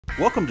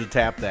Welcome to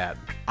Tap That,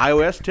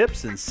 iOS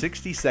tips in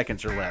 60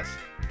 seconds or less.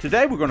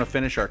 Today we're going to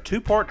finish our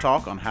two-part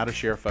talk on how to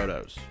share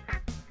photos.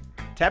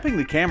 Tapping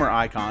the camera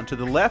icon to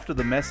the left of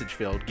the message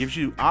field gives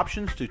you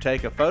options to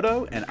take a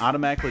photo and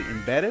automatically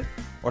embed it,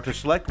 or to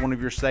select one of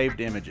your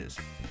saved images.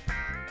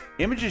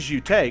 Images you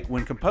take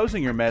when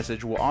composing your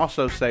message will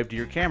also save to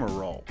your camera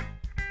roll.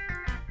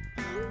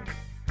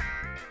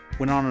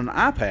 When on an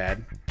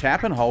iPad,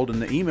 tap and hold in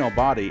the email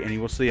body and you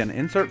will see an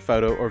insert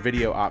photo or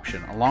video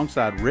option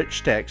alongside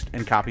rich text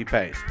and copy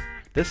paste.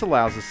 This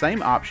allows the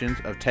same options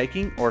of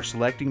taking or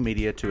selecting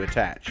media to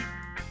attach.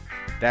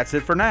 That's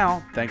it for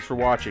now. Thanks for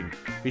watching.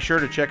 Be sure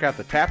to check out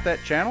the Tap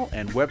That channel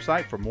and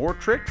website for more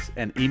tricks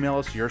and email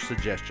us your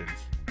suggestions.